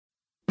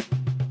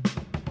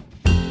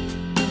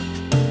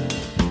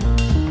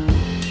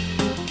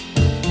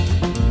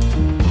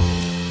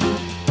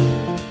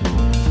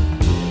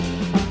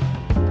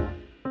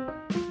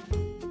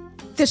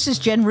This is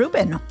Jen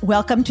Rubin.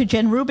 Welcome to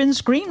Jen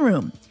Rubin's Green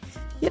Room.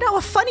 You know,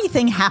 a funny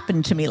thing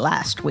happened to me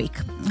last week.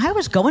 I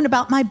was going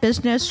about my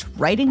business,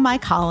 writing my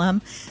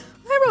column.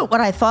 I wrote what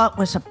I thought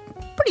was a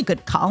pretty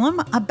good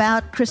column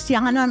about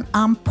Christiane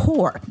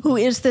Amanpour, who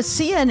is the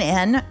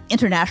CNN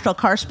international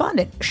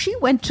correspondent. She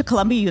went to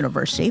Columbia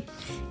University,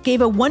 gave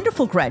a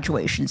wonderful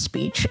graduation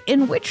speech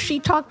in which she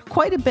talked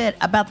quite a bit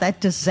about that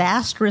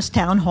disastrous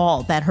town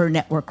hall that her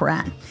network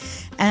ran.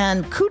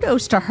 And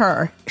kudos to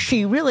her.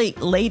 She really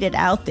laid it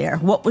out there,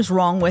 what was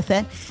wrong with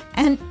it.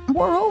 And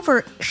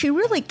moreover, she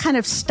really kind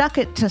of stuck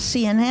it to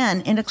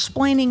CNN in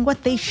explaining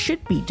what they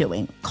should be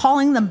doing,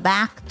 calling them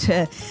back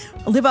to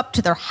live up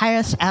to their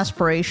highest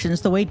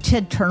aspirations, the way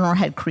Ted Turner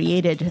had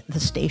created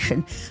the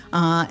station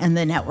and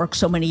the network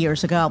so many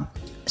years ago.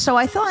 So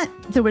I thought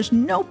there was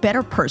no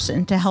better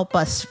person to help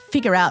us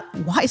figure out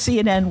why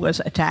CNN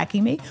was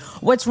attacking me,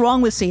 what's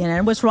wrong with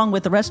CNN, what's wrong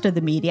with the rest of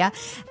the media,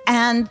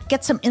 and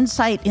get some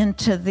insight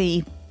into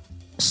the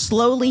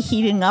slowly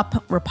heating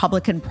up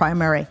Republican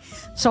primary.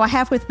 So I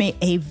have with me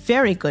a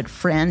very good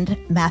friend,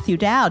 Matthew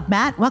Dowd.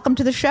 Matt, welcome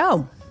to the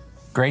show.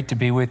 Great to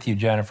be with you,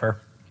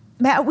 Jennifer.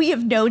 Matt, we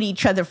have known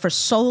each other for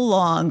so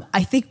long.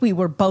 I think we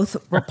were both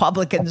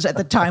Republicans at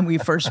the time we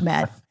first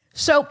met.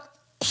 So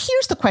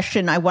here's the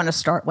question I want to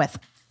start with.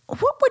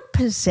 What would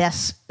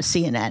possess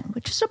CNN,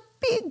 which is a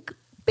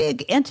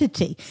big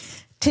entity,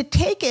 to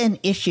take an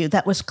issue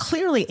that was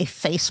clearly a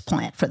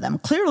faceplant for them?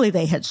 Clearly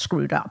they had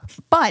screwed up.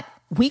 But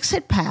weeks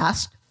had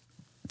passed.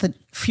 The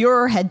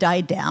furor had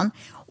died down.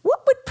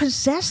 What would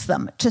possess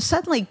them to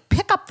suddenly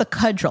pick up the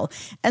cudgel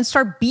and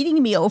start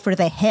beating me over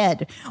the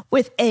head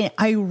with an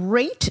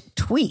irate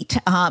tweet,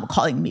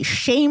 calling me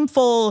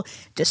shameful,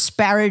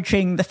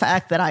 disparaging the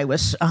fact that I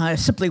was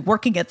simply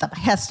working at the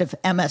behest of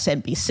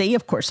MSNBC?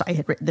 Of course, I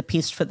had written the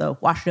piece for the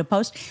Washington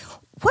Post.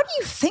 What do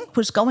you think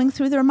was going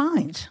through their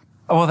minds?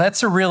 Well,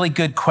 that's a really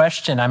good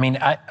question. I mean,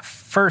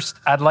 first,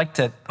 I'd like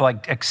to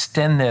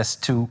extend this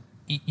to,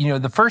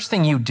 the first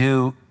thing you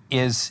do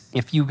is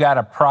if you got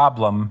a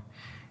problem,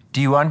 do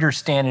you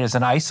understand it as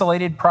an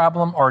isolated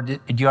problem, or do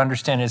you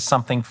understand it as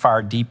something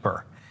far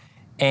deeper?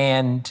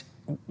 And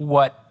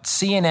what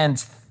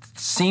CNN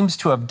seems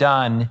to have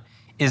done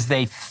is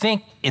they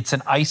think it's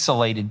an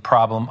isolated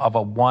problem of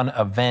a one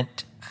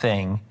event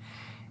thing.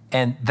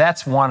 And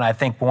that's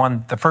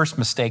the first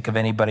mistake of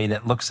anybody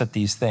that looks at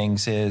these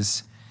things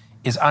is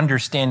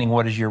understanding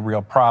what is your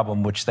real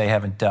problem, which they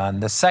haven't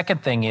done. The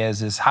second thing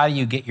is how do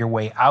you get your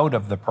way out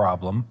of the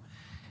problem,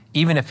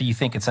 even if you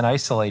think it's an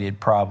isolated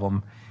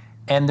problem?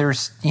 And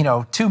there's,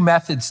 two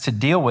methods to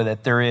deal with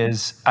it. There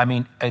is,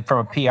 from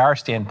a PR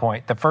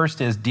standpoint, the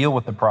first is deal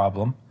with the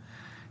problem,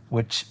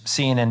 which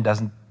CNN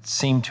doesn't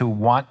seem to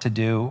want to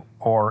do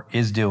or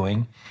is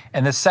doing.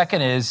 And the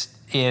second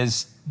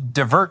is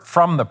divert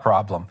from the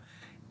problem.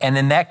 And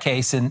in that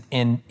case,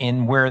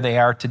 in where they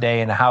are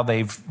today and how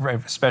they've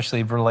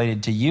especially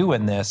related to you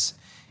in this,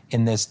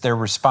 their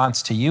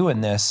response to you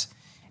in this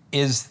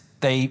is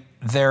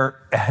they're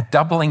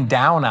doubling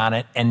down on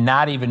it and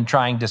not even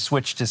trying to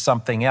switch to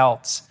something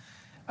else,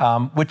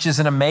 which is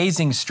an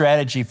amazing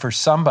strategy for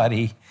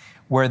somebody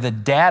where the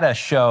data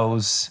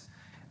shows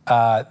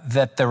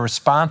that the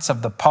response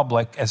of the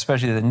public,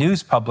 especially the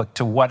news public,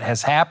 to what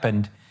has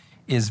happened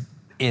is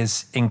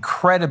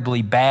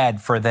incredibly bad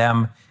for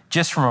them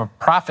just from a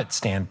profit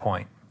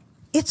standpoint.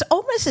 It's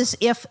almost as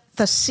if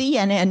the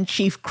CNN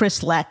chief,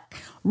 Chris Leck,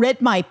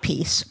 read my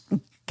piece,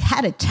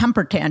 had a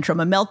temper tantrum,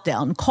 a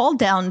meltdown, called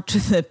down to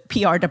the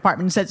PR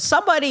department and said,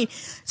 somebody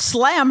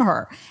slam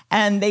her.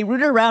 And they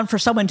rooted around for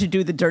someone to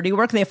do the dirty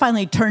work. They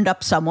finally turned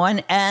up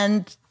someone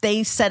and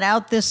they sent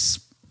out this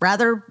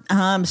rather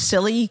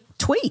silly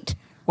tweet.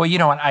 Well,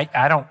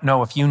 I don't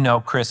know if you know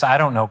Chris. I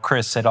don't know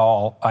Chris at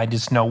all. I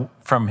just know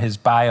from his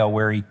bio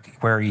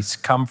where he's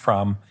come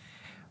from.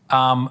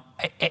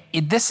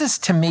 This is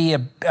to me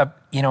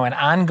an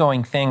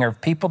ongoing thing of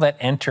people that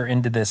enter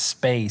into this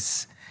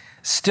space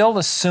still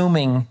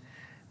assuming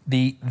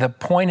the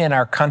point in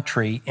our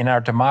country, in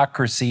our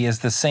democracy, is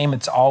the same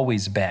it's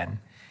always been.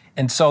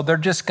 And so they're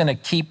just going to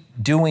keep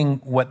doing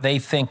what they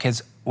think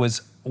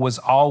was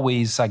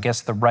always, I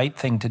guess, the right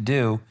thing to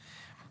do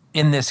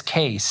in this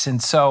case.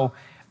 And so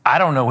I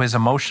don't know his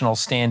emotional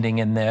standing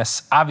in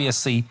this.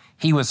 Obviously,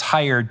 he was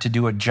hired to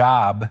do a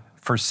job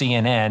for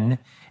CNN,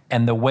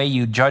 and the way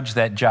you judge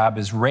that job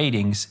is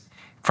ratings.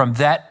 From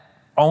that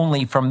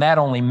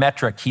only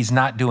metric, he's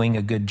not doing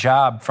a good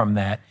job from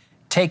that.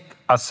 Take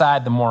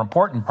aside the more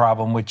important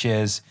problem, which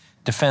is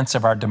defense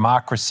of our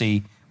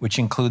democracy, which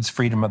includes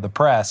freedom of the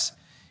press,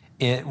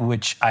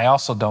 which I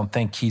also don't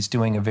think he's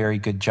doing a very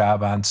good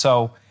job on.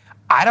 So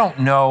I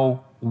don't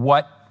know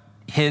what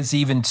his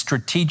even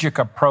strategic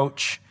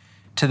approach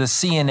to the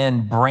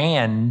CNN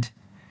brand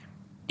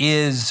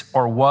is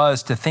or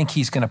was to think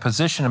he's going to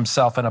position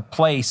himself in a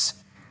place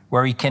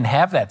where he can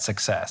have that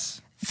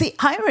success. The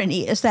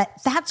irony is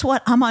that that's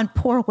what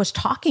Amanpour was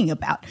talking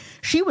about.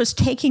 She was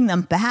taking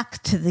them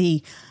back to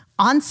the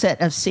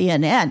onset of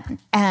CNN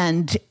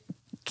and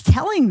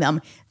telling them,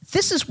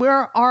 this is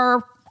where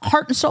our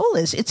heart and soul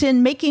is. It's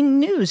in making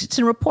news. It's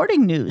in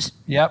reporting news.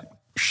 Yep.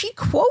 she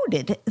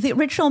quoted the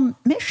original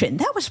mission.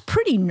 That was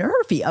pretty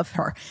nervy of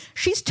her.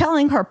 She's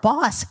telling her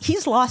boss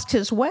he's lost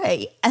his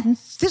way, and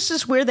this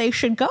is where they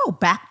should go,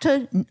 back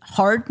to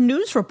hard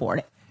news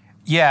reporting.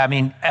 Yeah, I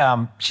mean,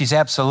 she's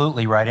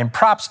absolutely right, and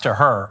props to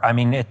her. I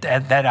mean,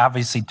 that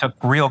obviously took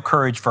real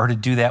courage for her to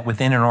do that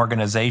within an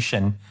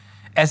organization,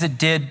 as it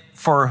did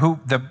for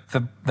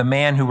the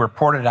man who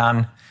reported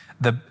on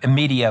the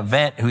media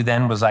event, who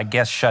then was, I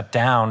guess, shut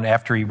down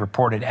after he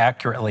reported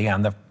accurately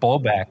on the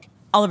blowback.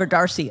 Oliver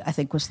Darcy, I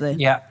think, was the on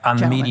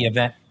gentleman. The media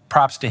event.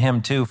 Props to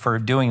him too for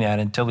doing that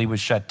until he was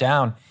shut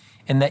down.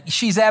 And that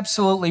she's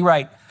absolutely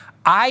right.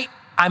 I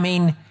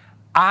mean,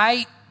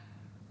 I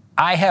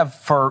have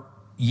for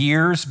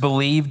years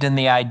believed in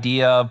the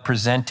idea of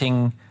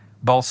presenting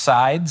both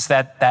sides.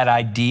 That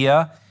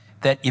idea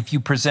that if you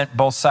present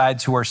both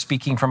sides who are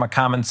speaking from a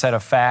common set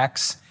of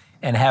facts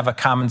and have a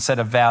common set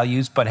of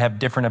values, but have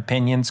different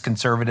opinions,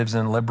 conservatives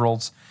and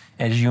liberals,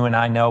 as you and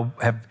I know,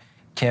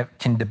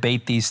 can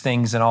debate these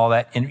things and all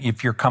that, and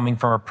if you're coming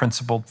from a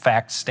principled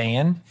fact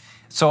stand.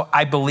 So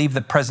I believe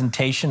the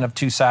presentation of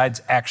two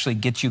sides actually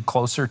gets you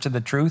closer to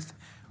the truth.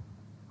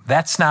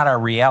 That's not our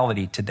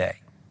reality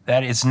today.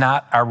 That is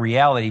not our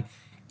reality.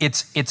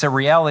 It's a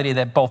reality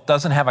that both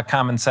doesn't have a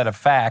common set of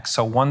facts,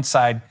 so one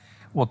side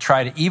will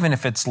try to, even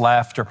if it's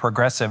left or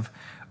progressive,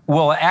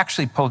 will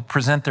actually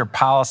present their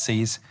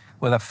policies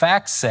with a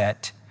fact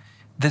set.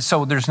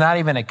 So there's not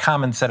even a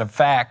common set of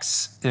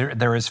facts.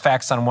 There is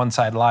facts on one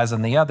side, lies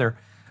on the other,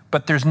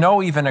 but there's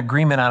no even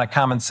agreement on a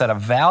common set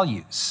of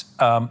values.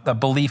 A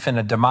belief in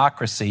a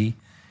democracy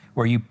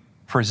where you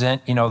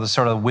present, the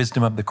sort of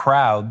wisdom of the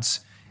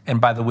crowds,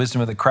 and by the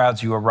wisdom of the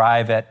crowds you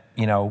arrive at,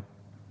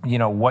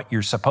 what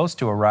you're supposed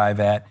to arrive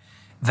at.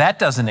 That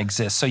doesn't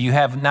exist. So you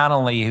have not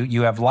only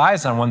you have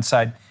lies on one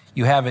side,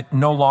 you have it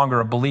no longer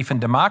a belief in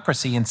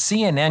democracy, and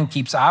CNN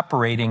keeps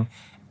operating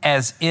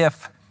as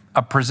if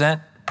a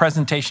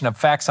presentation of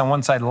facts on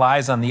one side,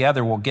 lies on the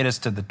other will get us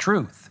to the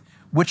truth,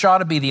 which ought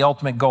to be the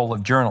ultimate goal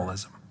of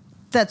journalism.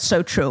 That's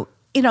so true.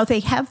 They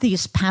have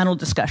these panel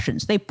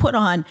discussions. They put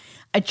on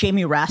a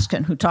Jamie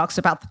Raskin who talks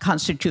about the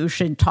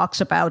Constitution,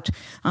 talks about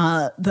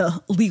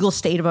the legal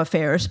state of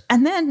affairs.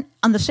 And then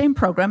on the same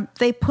program,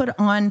 they put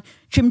on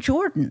Jim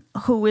Jordan,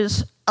 who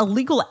is a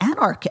legal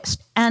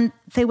anarchist. And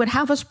they would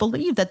have us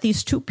believe that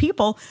these two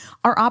people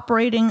are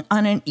operating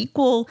on an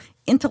equal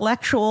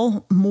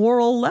intellectual,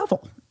 moral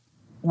level.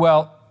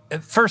 Well,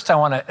 first,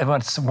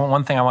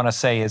 one thing I want to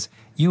say is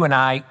you and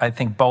I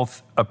think,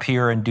 both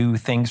appear and do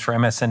things for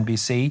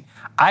MSNBC.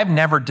 I've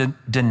never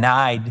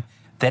denied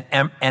that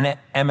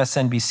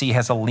MSNBC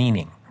has a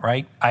leaning,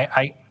 right?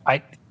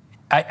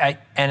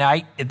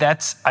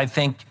 That's, I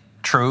think,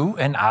 true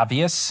and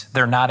obvious.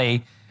 They're not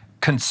a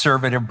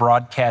conservative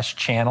broadcast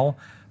channel,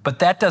 but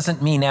that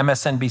doesn't mean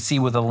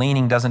MSNBC with a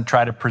leaning doesn't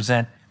try to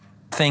present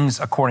things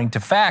according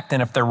to fact.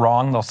 And if they're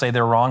wrong, they'll say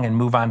they're wrong and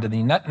move on to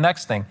the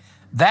next thing.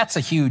 That's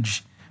a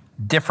huge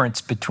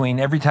difference between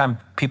every time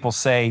people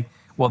say,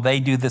 well,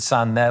 they do this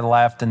on the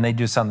left and they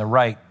do this on the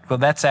right. Well,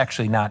 that's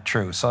actually not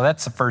true. So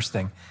that's the first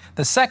thing.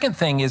 The second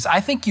thing is,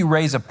 I think you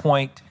raise a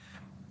point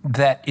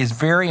that is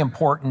very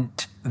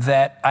important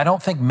that I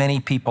don't think many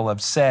people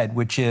have said,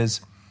 which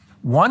is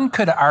one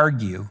could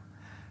argue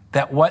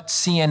that what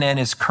CNN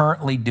is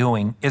currently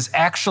doing is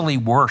actually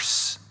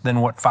worse than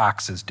what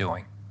Fox is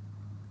doing.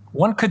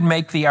 One could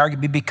make the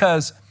argument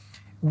because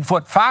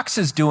what Fox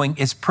is doing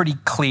is pretty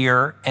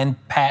clear and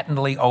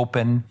patently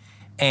open,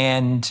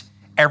 and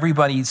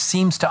everybody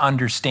seems to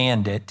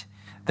understand it,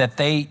 that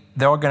they're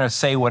going to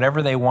say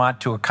whatever they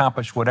want to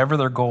accomplish whatever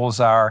their goals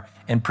are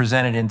and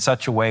present it in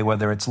such a way,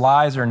 whether it's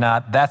lies or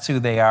not, that's who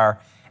they are.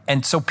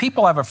 And so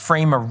people have a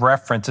frame of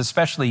reference,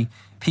 especially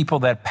people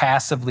that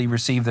passively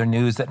receive their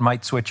news that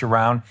might switch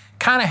around,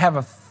 kind of have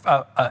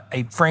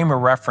a frame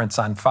of reference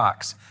on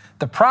Fox.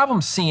 The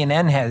problem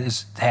CNN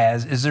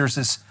has is there's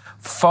this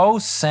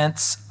faux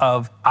sense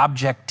of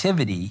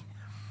objectivity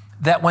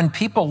that when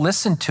people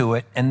listen to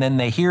it and then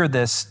they hear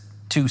this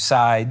two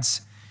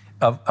sides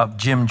of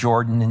Jim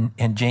Jordan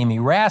and Jamie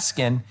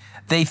Raskin,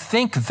 they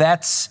think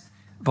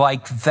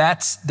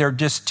they're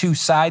just two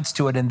sides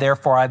to it, and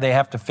therefore they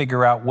have to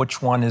figure out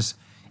which one is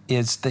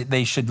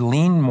they should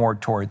lean more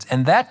towards.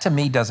 And that to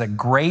me does a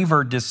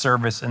graver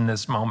disservice in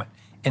this moment,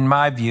 in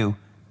my view,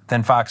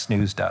 than Fox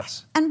News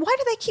does. And why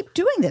do they keep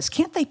doing this?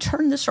 Can't they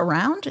turn this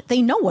around?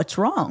 They know what's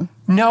wrong.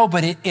 No,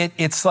 but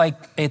it's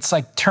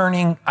like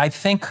turning, I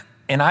think,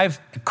 and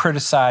I've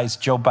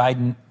criticized Joe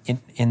Biden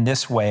in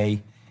this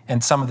way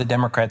and some of the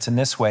Democrats in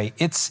this way.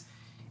 It's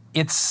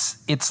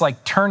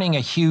like turning a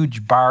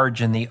huge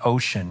barge in the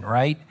ocean,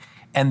 right?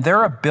 And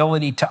their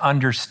ability to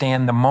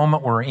understand the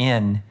moment we're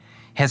in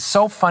has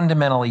so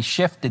fundamentally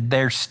shifted.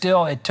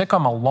 It took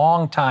them a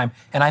long time,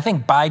 and I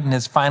think Biden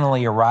has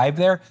finally arrived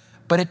there.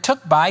 But it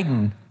took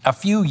Biden a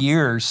few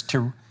years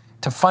to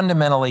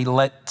fundamentally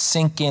let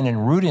sink in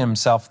and root in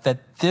himself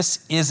that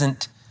this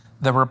isn't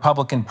the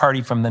Republican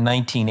Party from the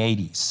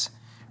 1980s,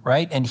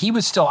 right? And he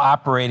was still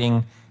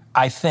operating,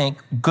 I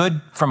think,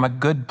 from a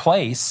good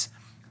place.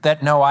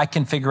 that, no, I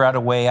can figure out a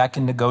way, I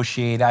can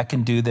negotiate, I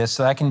can do this,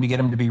 so I can get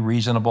them to be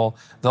reasonable.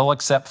 They'll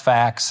accept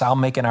facts. I'll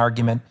make an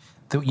argument.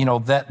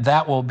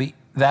 That will be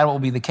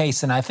the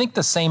case. And I think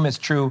the same is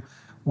true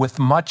with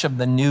much of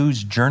the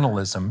news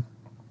journalism.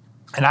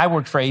 And I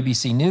worked for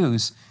ABC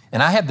News,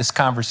 and I had this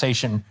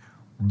conversation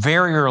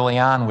very early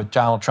on with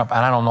Donald Trump, and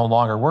I don't no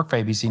longer work for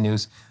ABC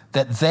News,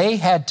 that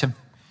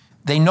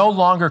they no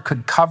longer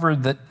could cover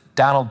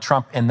Donald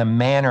Trump in the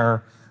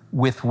manner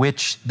with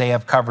which they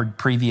have covered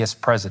previous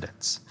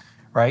presidents,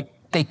 right?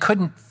 They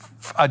couldn't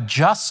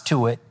adjust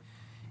to it,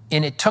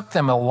 and it took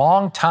them a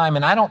long time,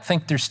 and I don't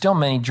think there's still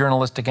many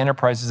journalistic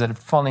enterprises that have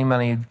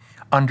fundamentally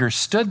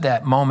understood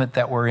that moment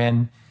that we're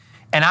in.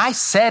 And I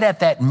said at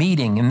that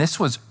meeting, and this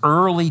was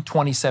early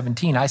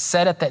 2017, I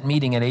said at that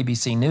meeting at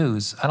ABC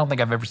News, I don't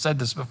think I've ever said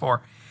this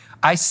before,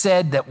 I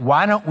said that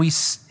why don't we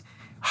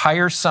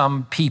hire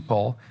some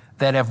people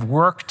that have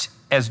worked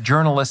as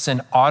journalists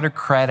in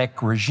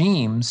autocratic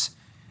regimes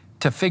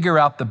to figure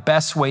out the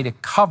best way to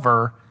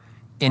cover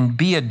and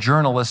be a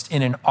journalist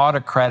in an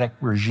autocratic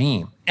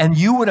regime. And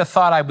you would have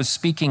thought I was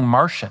speaking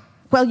Martian.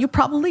 Well, you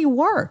probably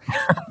were.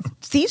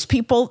 These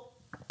people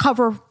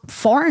cover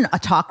foreign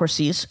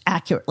autocracies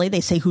accurately.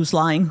 They say who's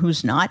lying,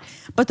 who's not,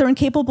 but they're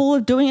incapable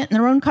of doing it in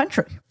their own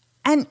country.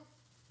 And,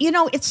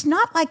 it's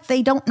not like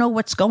they don't know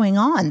what's going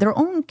on. Their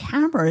own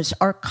cameras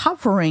are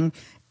covering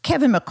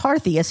Kevin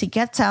McCarthy as he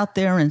gets out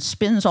there and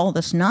spins all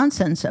this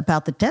nonsense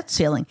about the debt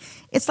ceiling.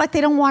 It's like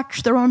they don't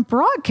watch their own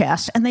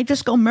broadcast and they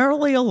just go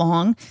merrily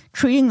along,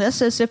 treating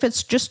this as if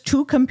it's just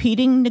two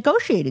competing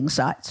negotiating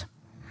sides.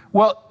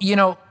 Well,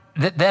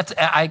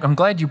 I'm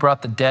glad you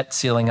brought the debt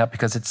ceiling up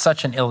because it's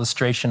such an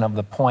illustration of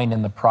the point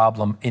and the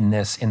problem in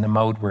the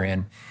mode we're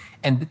in.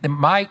 And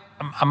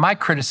my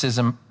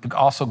criticism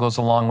also goes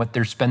along with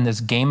there's been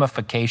this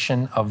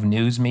gamification of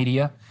news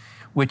media,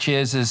 which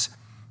is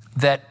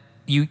that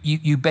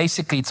you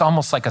basically, it's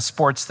almost like a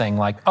sports thing,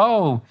 like,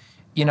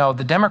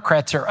 the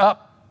Democrats are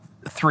up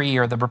 3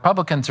 or the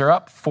Republicans are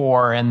up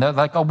 4, and they're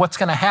like, what's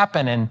going to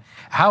happen and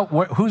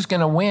who's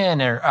going to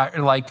win? Or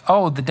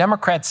the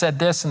Democrats said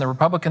this and the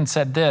Republicans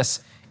said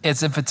this,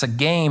 as if it's a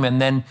game,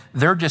 and then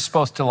they're just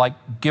supposed to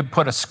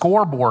put a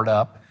scoreboard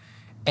up,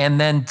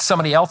 and then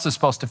somebody else is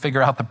supposed to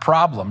figure out the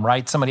problem,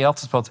 right? Somebody else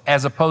is supposed,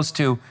 as opposed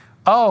to,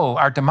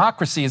 our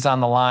democracy is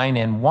on the line,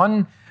 and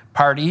one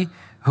party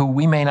who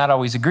we may not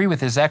always agree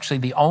with is actually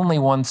the only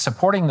one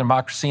supporting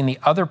democracy, and the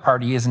other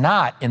party is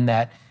not. In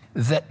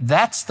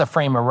that's the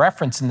frame of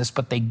reference in this,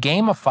 but they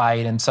gamify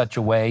it in such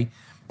a way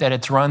that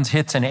it's runs,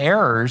 hits, and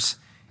errors,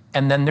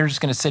 and then they're just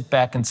going to sit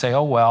back and say,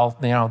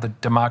 the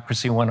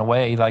democracy went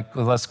away,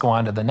 let's go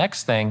on to the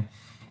next thing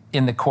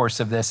in the course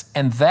of this.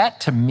 And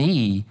that, to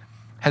me,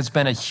 has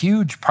been a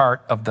huge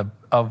part of the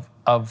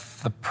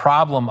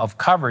problem of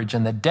coverage,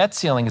 and the debt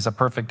ceiling is a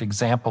perfect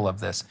example of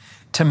this.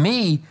 To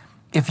me,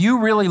 if you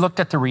really looked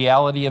at the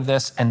reality of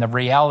this and the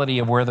reality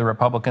of where the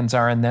Republicans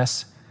are in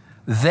this,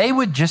 they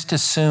would just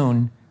as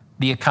soon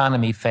the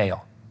economy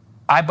fail.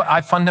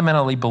 I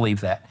fundamentally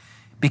believe that.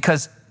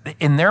 Because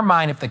in their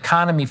mind, if the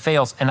economy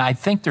fails, and I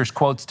think there's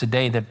quotes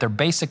today that they're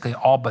basically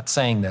all but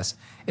saying this,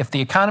 if the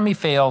economy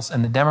fails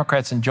and the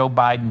Democrats and Joe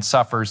Biden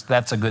suffers,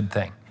 that's a good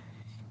thing.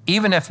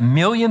 Even if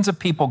millions of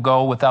people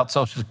go without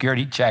Social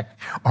Security check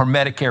or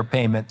Medicare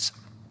payments,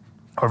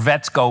 or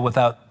vets go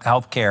without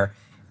health care,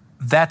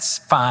 that's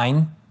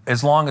fine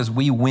as long as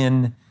we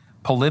win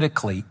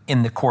politically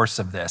in the course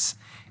of this.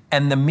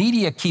 And the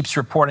media keeps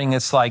reporting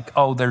it's like,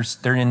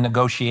 they're in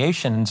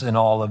negotiations and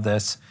all of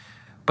this,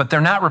 but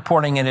they're not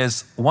reporting it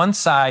as one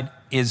side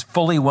is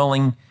fully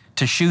willing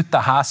to shoot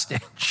the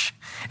hostage.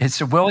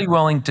 It's really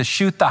willing to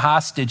shoot the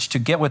hostage to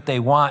get what they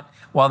want,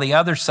 while the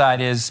other side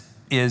is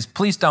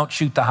please don't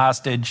shoot the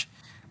hostage.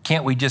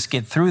 Can't we just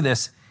get through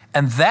this?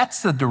 And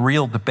that's the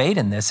real debate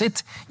in this.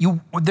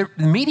 The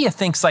media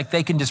thinks like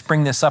they can just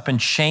bring this up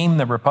and shame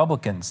the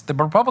Republicans. The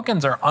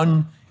Republicans are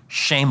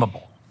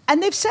unshameable.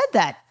 And they've said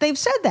that.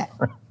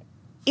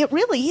 It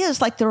really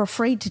is like they're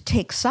afraid to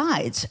take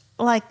sides.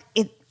 Like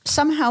it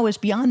somehow is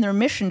beyond their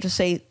mission to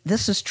say,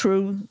 this is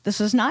true,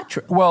 this is not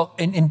true. Well,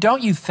 and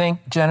don't you think,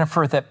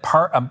 Jennifer, that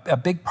a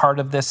big part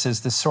of this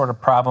is this sort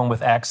of problem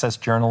with access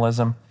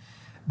journalism?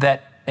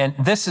 And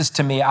this is,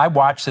 to me, I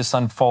watched this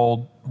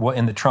unfold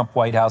in the Trump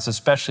White House,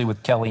 especially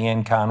with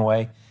Kellyanne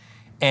Conway.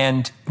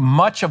 And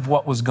much of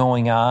what was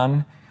going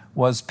on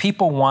was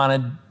people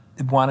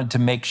wanted to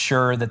make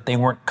sure that they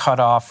weren't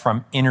cut off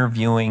from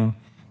interviewing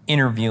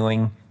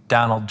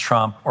Donald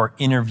Trump or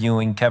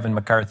interviewing Kevin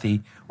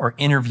McCarthy or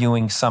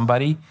interviewing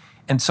somebody.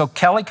 And so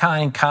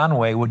Kellyanne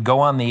Conway would go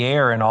on the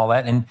air and all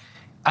that. And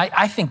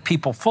I think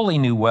people fully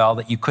knew well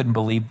that you couldn't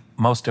believe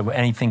most of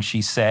anything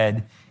she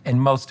said.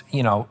 And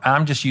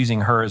I'm just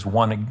using her as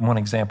one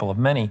example of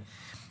many,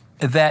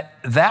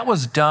 that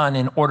was done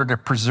in order to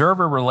preserve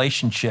a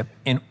relationship,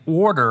 in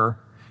order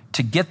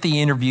to get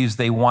the interviews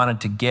they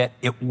wanted to get.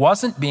 It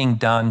wasn't being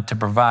done to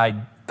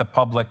provide the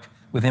public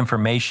with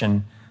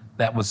information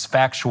that was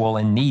factual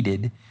and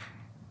needed,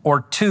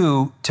 or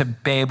to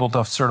be able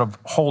to sort of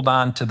hold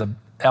on to the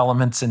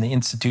elements and the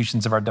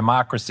institutions of our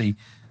democracy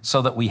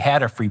so that we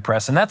had a free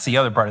press. And that's the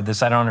other part of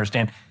this I don't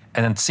understand.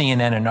 And then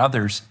CNN and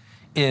others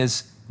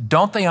is,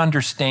 don't they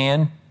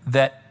understand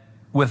that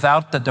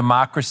without the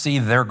democracy,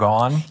 they're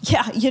gone?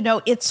 Yeah,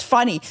 it's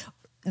funny.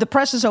 The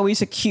press is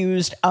always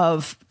accused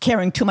of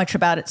caring too much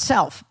about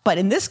itself. But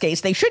in this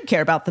case, they should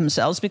care about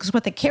themselves because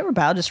what they care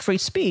about is free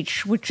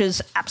speech, which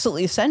is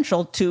absolutely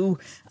essential to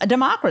a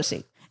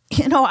democracy.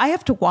 I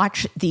have to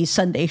watch these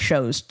Sunday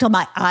shows till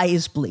my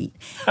eyes bleed,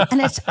 and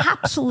it's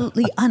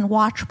absolutely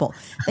unwatchable.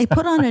 They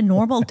put on a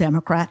normal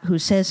Democrat who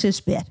says his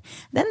bit.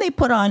 Then they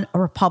put on a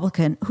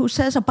Republican who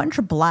says a bunch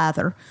of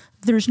blather.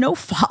 There's no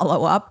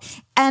follow-up,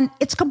 and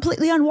it's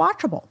completely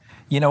unwatchable.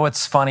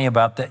 What's funny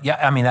about that? Yeah,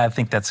 I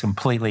think that's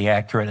completely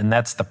accurate, and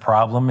that's the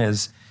problem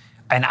is,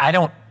 and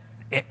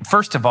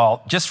first of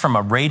all, just from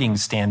a rating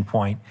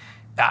standpoint,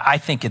 I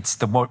think it's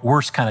the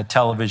worst kind of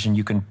television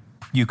you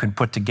can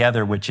put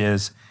together, which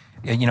is,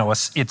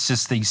 it's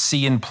just these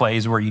see-in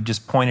plays where you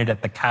just point it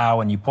at the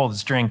cow and you pull the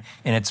string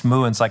and it's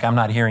moo, and it's like, I'm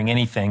not hearing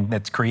anything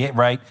that's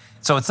right?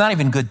 So it's not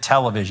even good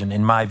television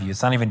in my view.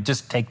 It's not even,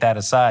 just take that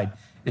aside.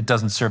 It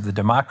doesn't serve the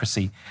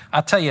democracy.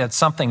 I'll tell you,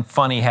 something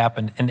funny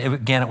happened, and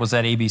it was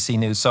at ABC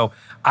News. So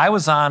I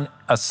was on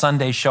a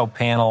Sunday show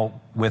panel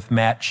with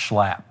Matt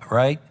Schlapp,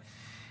 right?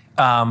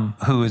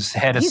 Who is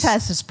head of... He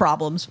has his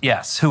problems.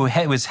 Yes, who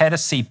was head of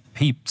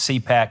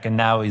CPAC, and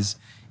now he's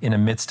in the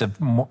midst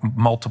of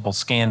multiple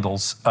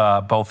scandals,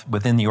 both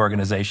within the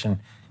organization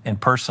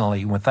and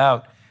personally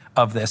without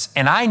of this.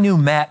 And I knew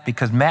Matt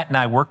because Matt and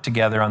I worked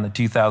together on the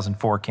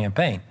 2004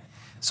 campaign.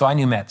 So I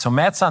knew Matt. So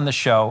Matt's on the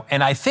show,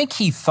 and I think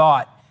he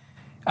thought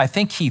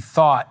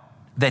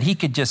that he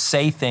could just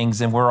say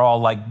things and we're all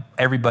like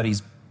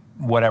everybody's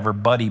whatever,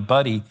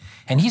 buddy.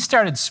 And he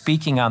started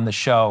speaking on the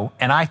show,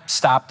 and I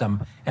stopped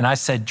him and I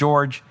said,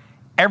 George,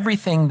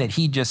 everything that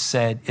he just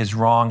said is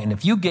wrong. And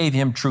if you gave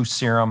him truth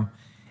serum,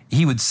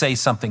 he would say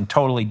something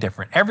totally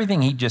different.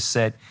 Everything he just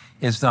said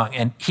is wrong.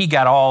 And he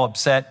got all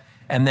upset.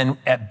 And then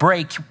at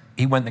break,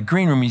 he went in the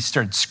green room. He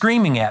started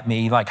screaming at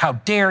me like, how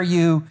dare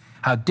you?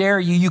 How dare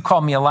you? You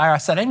called me a liar. I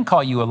said, I didn't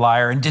call you a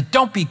liar. And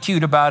don't be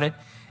cute about it.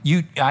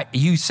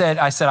 I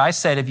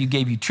said, if you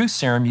gave you truth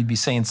serum, you'd be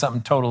saying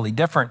something totally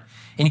different.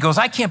 And he goes,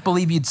 I can't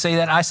believe you'd say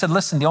that. I said,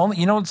 listen, what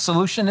the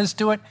solution is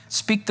to it?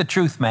 Speak the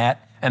truth,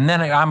 Matt. And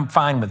then I'm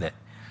fine with it.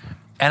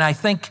 And I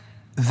think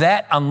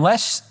that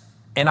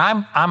and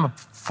I'm a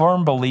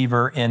firm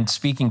believer in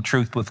speaking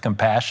truth with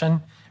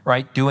compassion,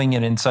 right? Doing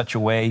it in such a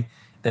way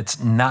that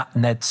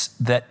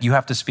you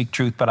have to speak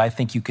truth, but I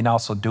think you can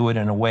also do it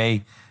in a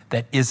way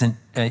that isn't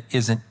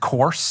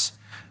coarse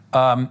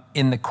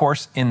in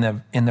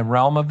the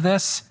realm of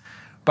this.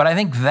 But I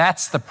think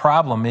that's the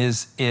problem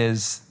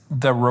is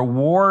the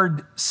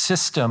reward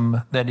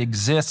system that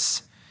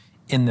exists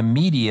in the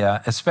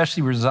media,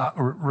 especially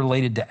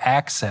related to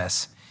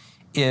access,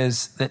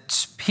 is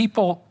that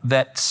people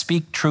that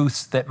speak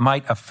truths that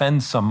might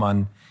offend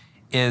someone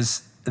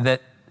is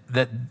that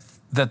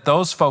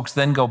those folks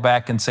then go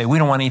back and say, we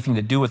don't want anything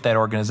to do with that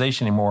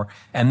organization anymore.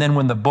 And then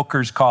when the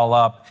bookers call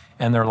up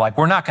and they're like,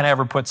 we're not going to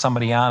ever put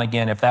somebody on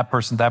again if that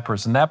person,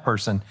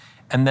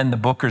 and then the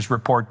bookers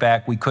report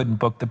back, we couldn't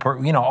book the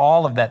person,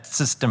 all of that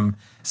system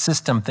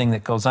thing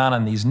that goes on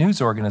in these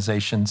news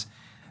organizations.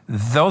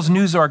 Those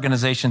news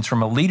organizations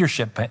from a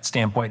leadership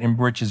standpoint, and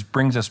which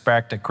brings us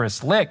back to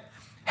Chris Lick,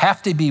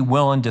 have to be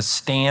willing to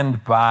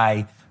stand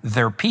by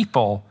their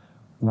people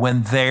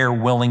when they're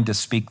willing to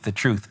speak the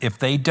truth. If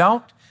they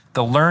don't,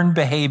 the learned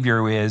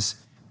behavior is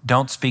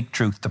don't speak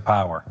truth to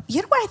power.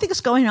 You know what I think is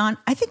going on?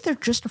 I think they're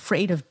just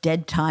afraid of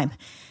dead time.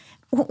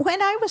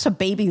 When I was a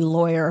baby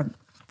lawyer,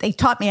 they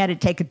taught me how to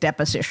take a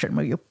deposition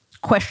where you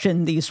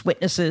question these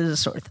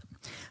witnesses or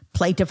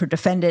plaintiff or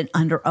defendant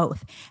under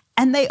oath.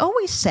 And they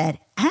always said,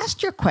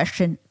 ask your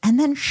question and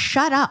then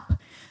shut up,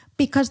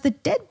 because the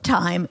dead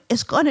time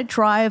is going to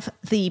drive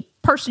the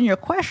person you're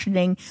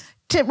questioning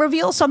to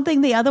reveal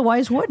something they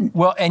otherwise wouldn't.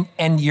 Well,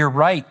 and you're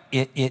right.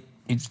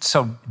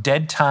 So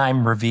dead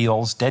time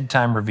reveals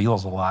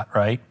a lot,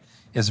 right?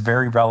 Is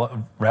very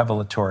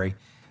revelatory.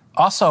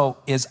 Also,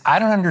 I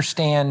don't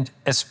understand,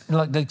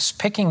 it's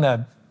picking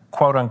the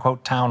quote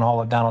unquote town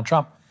hall of Donald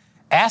Trump.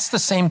 Ask the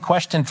same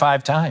question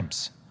 5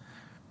 times,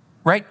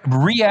 right?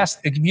 Re-ask.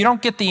 If you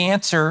don't get the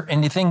answer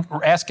and you think,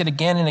 ask it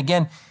again and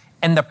again.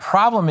 And the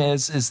problem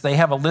is they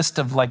have a list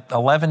of like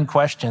 11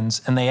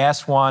 questions and they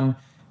ask one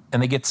and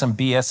they get some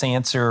BS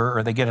answer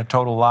or they get a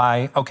total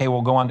lie. Okay,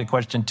 we'll go on to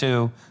question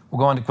 2. We'll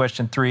go on to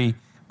question 3. We'll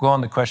go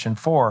on to question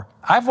 4.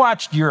 I've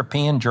watched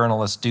European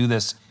journalists do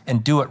this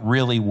and do it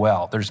really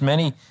well. There's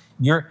many,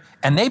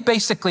 and they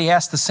basically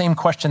ask the same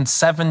question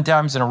 7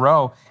 times in a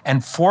row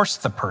and force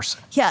the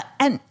person. Yeah,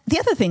 and the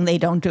other thing they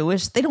don't do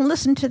is they don't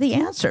listen to the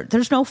answer.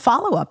 There's no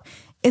follow-up.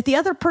 If the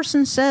other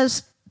person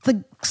says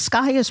the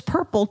sky is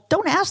purple,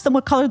 don't ask them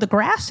what color the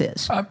grass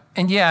is. I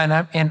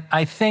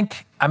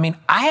think,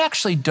 I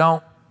actually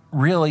don't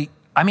really,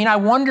 I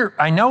wonder,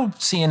 I know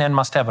CNN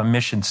must have a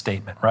mission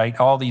statement, right?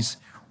 All these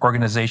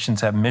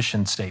organizations have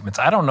mission statements.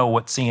 I don't know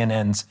what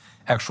CNN's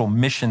actual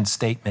mission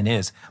statement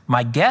is.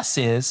 My guess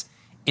is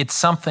it's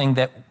something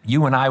that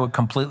you and I would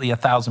completely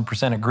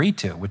 1,000% agree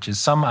to, which is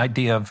some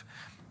idea of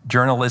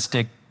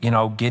journalistic,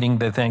 getting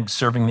the thing,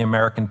 serving the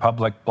American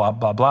public, blah,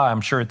 blah, blah.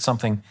 I'm sure it's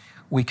something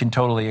we can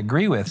totally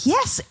agree with.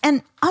 Yes,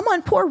 and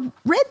Amanpour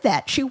read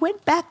that. She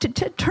went back to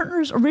Ted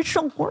Turner's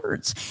original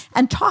words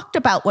and talked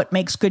about what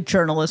makes good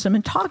journalism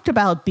and talked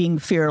about being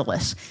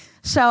fearless.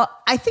 So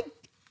I think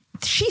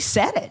she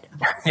said it.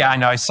 Yeah, I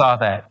know. I saw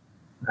that.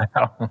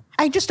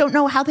 I just don't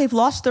know how they've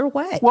lost their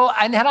way. Well,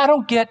 and I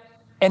don't get,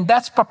 and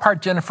that's the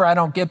part, Jennifer, I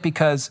don't get,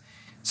 because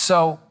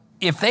so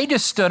if they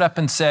just stood up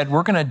and said,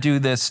 we're going to do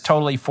this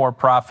totally for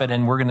profit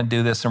and we're going to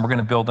do this and we're going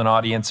to build an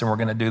audience and we're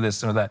going to do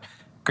this or that,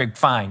 great,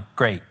 fine,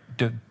 great,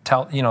 do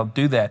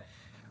that.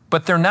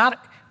 But they're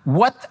not,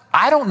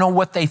 I don't know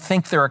what they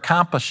think they're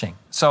accomplishing.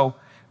 So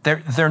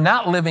they're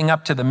not living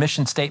up to the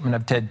mission statement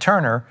of Ted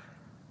Turner,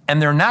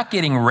 and they're not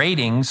getting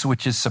ratings,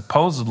 which is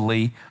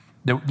supposedly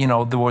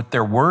what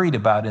they're worried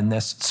about in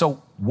this.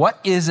 So what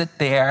is it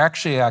they are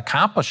actually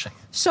accomplishing?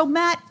 So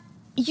Matt,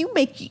 you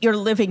make your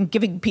living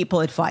giving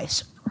people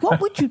advice. What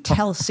would you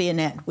tell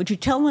CNN? Would you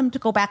tell them to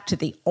go back to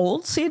the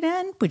old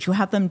CNN? Would you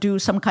have them do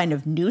some kind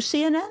of new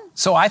CNN?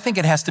 So I think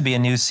it has to be a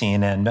new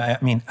CNN.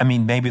 I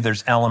mean, maybe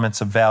there's elements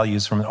of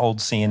values from an old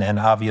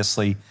CNN,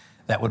 obviously,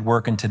 that would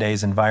work in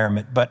today's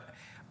environment. But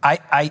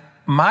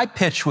my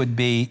pitch would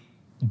be,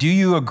 do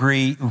you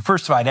agree?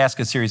 First of all, I'd ask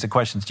a series of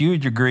questions. Do you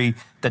agree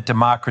that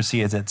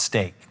democracy is at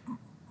stake?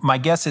 My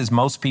guess is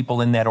most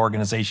people in that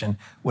organization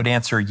would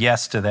answer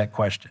yes to that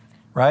question,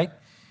 right?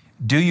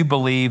 Do you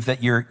believe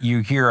that you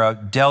hear a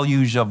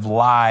deluge of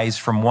lies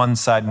from one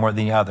side more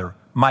than the other?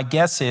 My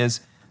guess is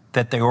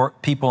that the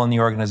people in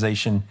the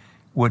organization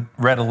would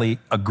readily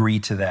agree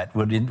to that,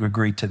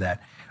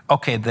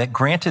 Okay, that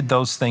granted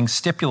those things,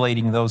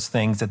 stipulating those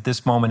things at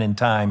this moment in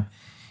time,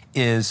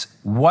 is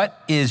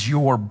what is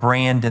your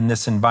brand in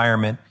this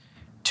environment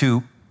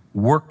to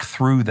work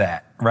through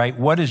that, right?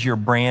 What is your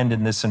brand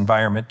in this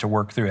environment to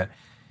work through it?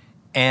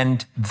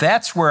 And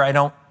that's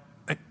where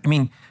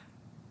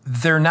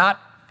they're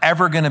not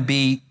ever going to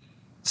be,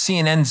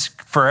 CNN's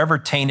forever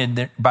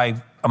tainted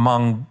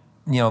among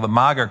the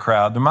MAGA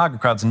crowd. The MAGA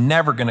crowd's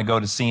never going to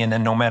go to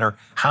CNN no matter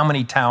how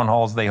many town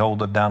halls they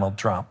hold of Donald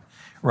Trump,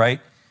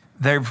 right?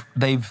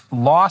 They've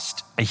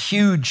lost a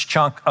huge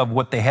chunk of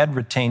what they had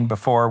retained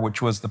before,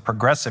 which was the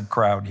progressive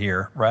crowd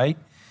here, right?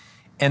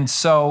 And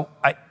so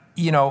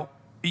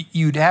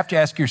you'd have to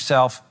ask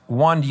yourself,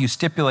 one, do you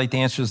stipulate the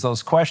answers to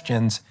those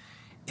questions?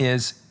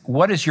 Is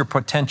what is your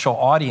potential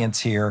audience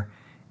here?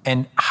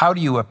 And how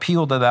do you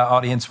appeal to that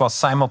audience while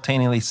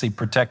simultaneously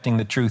protecting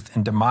the truth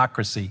and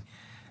democracy?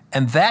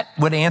 And that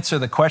would answer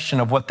the question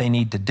of what they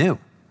need to do.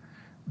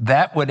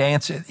 That would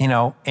answer,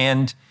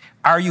 and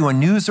are you a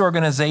news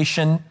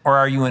organization or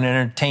are you an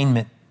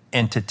entertainment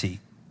entity,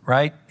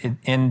 right?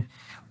 And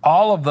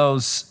all of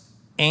those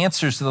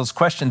answers to those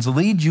questions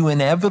lead you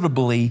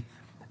inevitably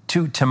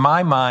to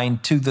my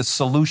mind, to the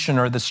solution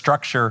or the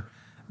structure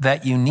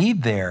that you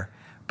need there.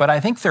 But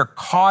I think they're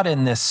caught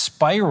in this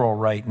spiral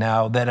right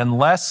now that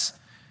unless,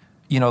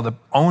 the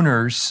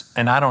owners,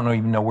 and I don't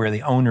even know where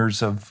the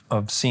owners of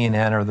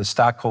CNN or the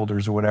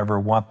stockholders or whatever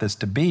want this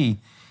to be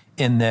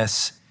in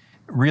this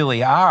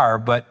really are.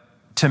 But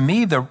to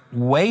me, the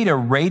way to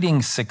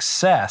rating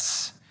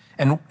success,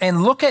 and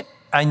look at,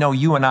 I know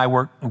you and I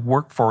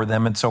work for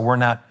them, and so we're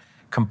not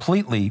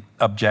completely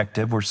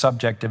objective, we're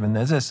subjective in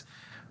this.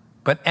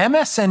 But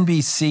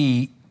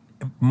MSNBC,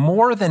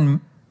 more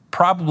than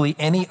probably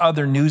any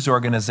other news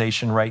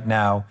organization right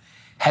now,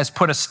 has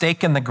put a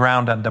stake in the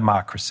ground on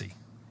democracy,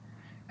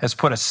 has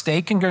put a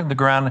stake in the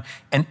ground.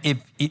 And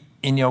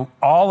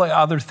all the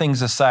other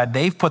things aside,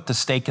 they've put the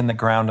stake in the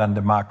ground on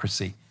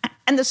democracy.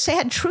 And the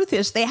sad truth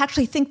is they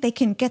actually think they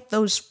can get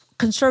those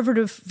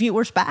conservative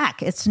viewers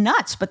back. It's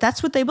nuts, but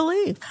that's what they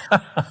believe.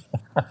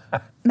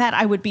 Matt,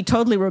 I would be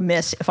totally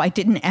remiss if I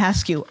didn't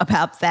ask you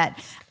about that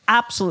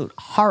absolute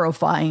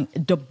horrifying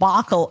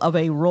debacle of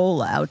a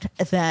rollout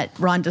that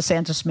Ron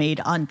DeSantis made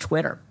on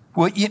Twitter.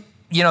 Well,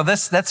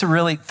 that's a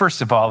really,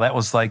 first of all, that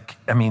was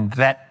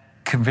that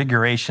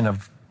configuration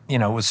of, it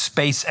was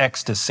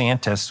SpaceX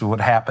DeSantis what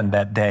happened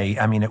that day.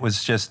 It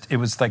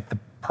was like the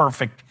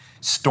perfect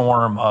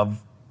storm of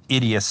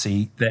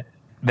idiocy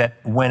that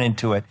went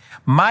into it.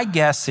 My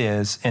guess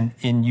is, and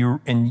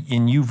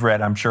you've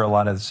read, I'm sure, a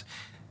lot of this,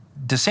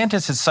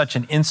 DeSantis is such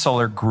an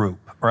insular group,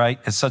 right?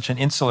 It's such an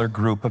insular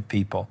group of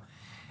people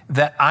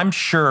that I'm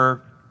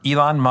sure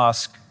Elon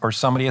Musk or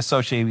somebody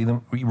associated with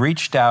them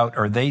reached out,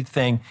 or they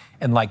think,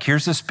 and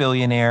here's this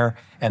billionaire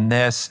and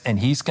this, and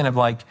he's going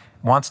to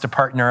wants to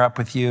partner up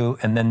with you.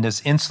 And then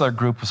this insular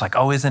group was like,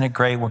 oh, isn't it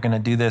great? We're going to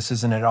do this.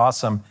 Isn't it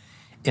awesome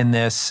in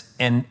this?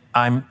 And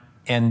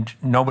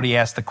nobody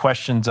asked the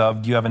questions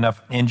of, do you have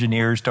enough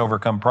engineers to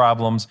overcome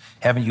problems?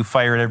 Haven't you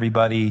fired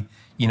everybody?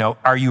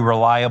 Are you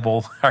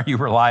reliable? Are you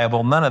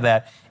reliable? None of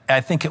that. I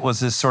think it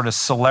was this sort of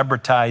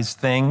celebritized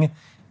thing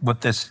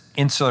with this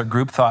insular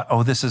group thought,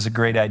 oh, this is a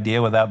great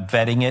idea, without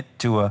vetting it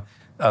to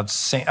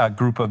a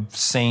group of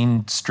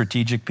sane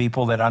strategic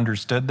people that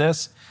understood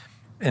this.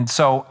 And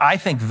so I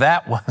think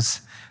that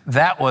was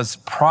that was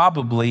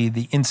probably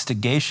the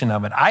instigation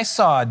of it. I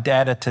saw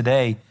data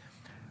today.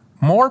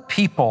 More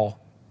people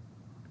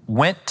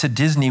went to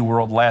Disney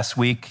World last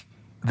week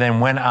than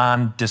went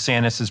on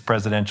DeSantis'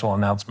 presidential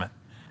announcement.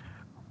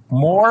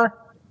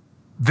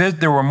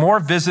 There were more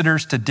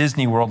visitors to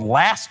Disney World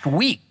last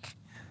week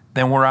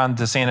than were on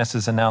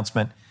DeSantis'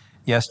 announcement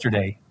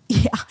yesterday.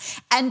 Yeah.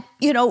 And,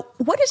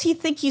 what does he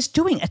think he's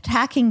doing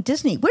attacking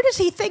Disney? Where does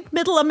he think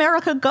middle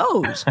America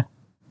goes?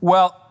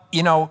 Well,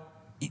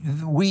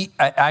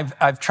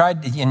 I've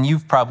tried, and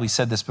you've probably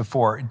said this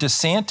before,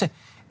 DeSantis,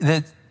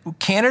 the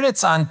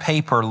candidates on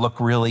paper look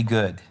really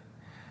good,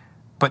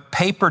 but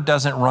paper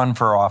doesn't run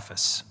for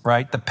office,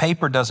 right? The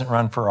paper doesn't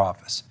run for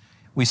office.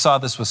 We saw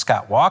this with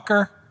Scott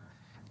Walker.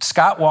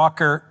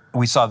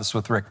 We saw this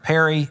with Rick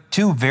Perry,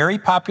 two very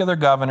popular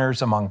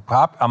governors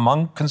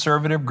among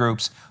conservative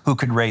groups who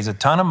could raise a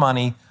ton of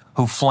money,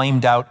 who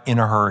flamed out in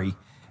a hurry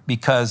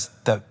because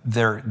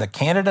the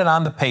candidate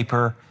on the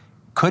paper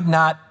could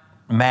not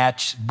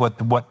match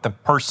what the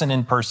person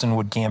in person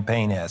would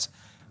campaign as.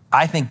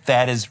 I think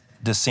that is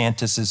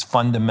DeSantis'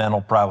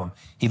 fundamental problem.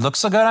 He looks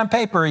so good on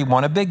paper, he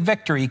won a big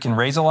victory, he can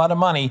raise a lot of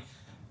money,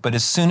 but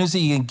as soon as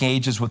he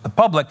engages with the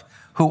public,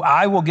 who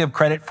I will give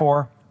credit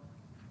for,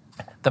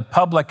 the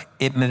public,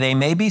 they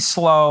may be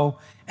slow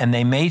and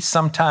they may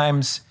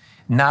sometimes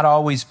not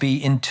always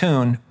be in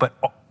tune, but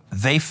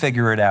they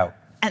figure it out.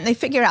 And they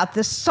figure out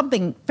there's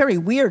something very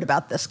weird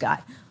about this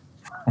guy.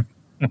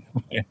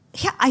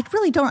 Yeah, I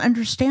really don't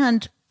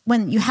understand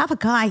when you have a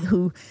guy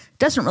who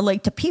doesn't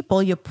relate to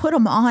people, you put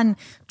him on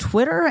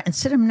Twitter and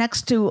sit him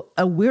next to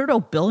a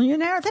weirdo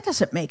billionaire. That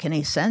doesn't make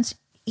any sense.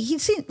 You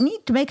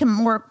need to make him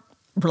more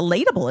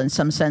relatable in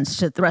some sense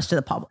to the rest of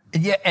the public.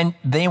 Yeah, and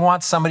they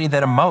want somebody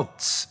that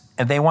emotes.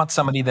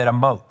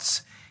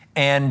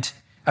 And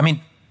I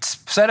mean,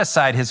 set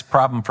aside his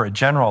problem for a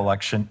general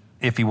election,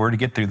 if he were to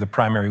get through the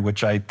primary,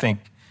 which I think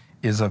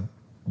is a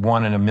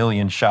 1 in a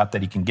million shot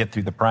that he can get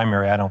through the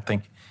primary. I don't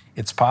think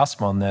it's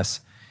possible in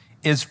this.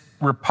 Is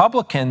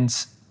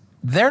Republicans,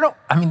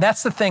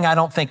 that's the thing I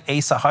don't think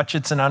Asa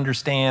Hutchinson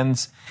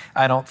understands.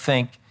 I don't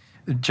think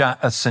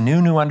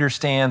Sununu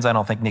understands. I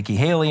don't think Nikki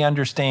Haley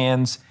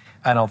understands.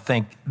 I don't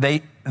think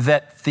the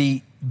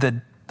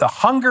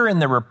hunger in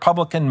the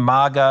Republican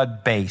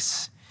MAGA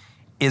base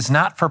is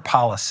not for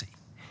policy,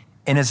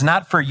 and is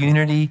not for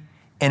unity,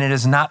 and it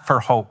is not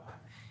for hope.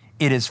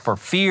 It is for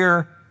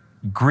fear,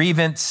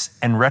 grievance,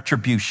 and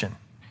retribution.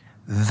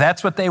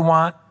 That's what they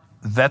want.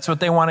 That's what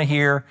they want to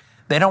hear.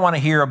 They don't want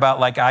to hear about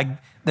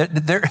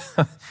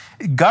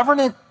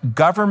governance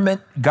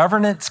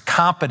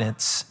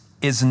competence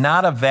is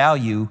not a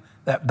value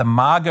that the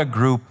MAGA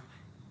group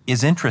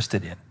is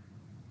interested in.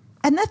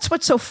 And that's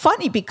what's so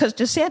funny, because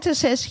DeSantis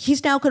says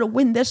he's now going to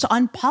win this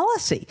on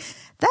policy.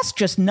 That's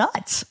just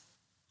nuts.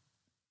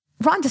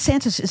 Ron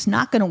DeSantis is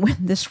not going to win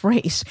this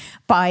race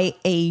by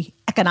an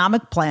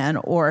economic plan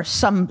or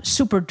some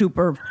super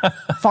duper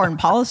foreign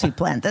policy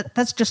plan.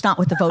 That's just not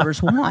what the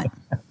voters want.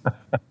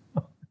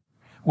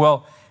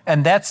 Well,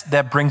 and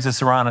that brings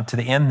us around to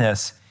the end.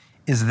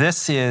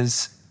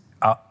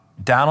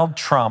 Donald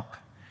Trump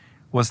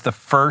was the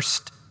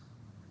first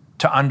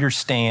to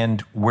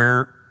understand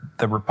where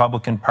the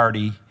Republican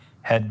Party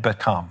had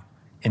become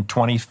in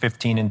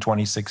 2015 and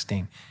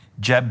 2016.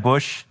 Jeb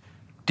Bush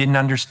didn't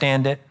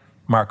understand it.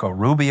 Marco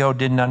Rubio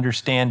didn't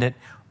understand it.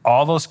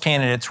 All those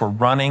candidates were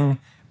running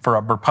for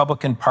a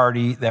Republican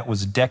Party that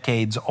was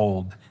decades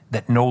old,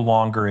 that no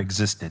longer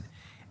existed.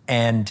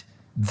 And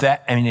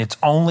it's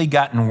only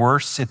gotten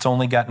worse. It's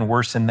only gotten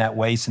worse in that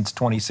way since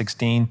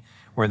 2016,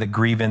 where the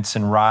grievance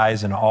and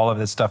rise and all of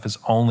this stuff has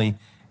only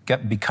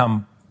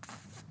become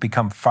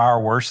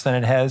far worse than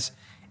it has.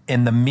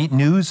 And the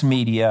news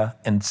media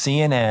and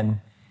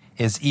CNN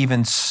has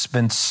even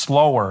been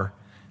slower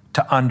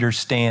to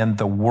understand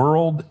the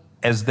world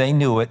as they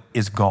knew it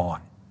is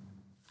gone.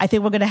 I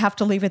think we're going to have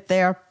to leave it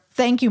there.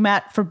 Thank you,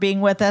 Matt, for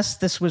being with us.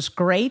 This was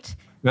great.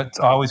 It's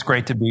always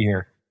great to be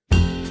here.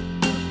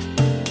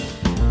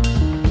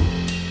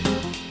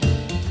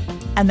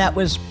 And that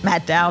was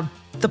Matt Dowd,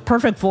 the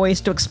perfect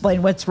voice to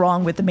explain what's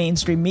wrong with the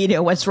mainstream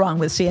media, what's wrong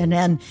with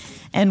CNN,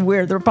 and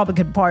where the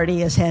Republican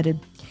Party is headed.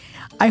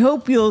 I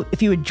hope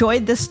if you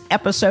enjoyed this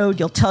episode,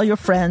 you'll tell your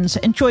friends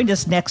and join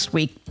us next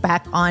week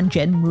back on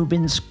Jen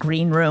Rubin's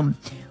Green Room.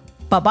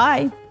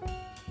 Bye-bye.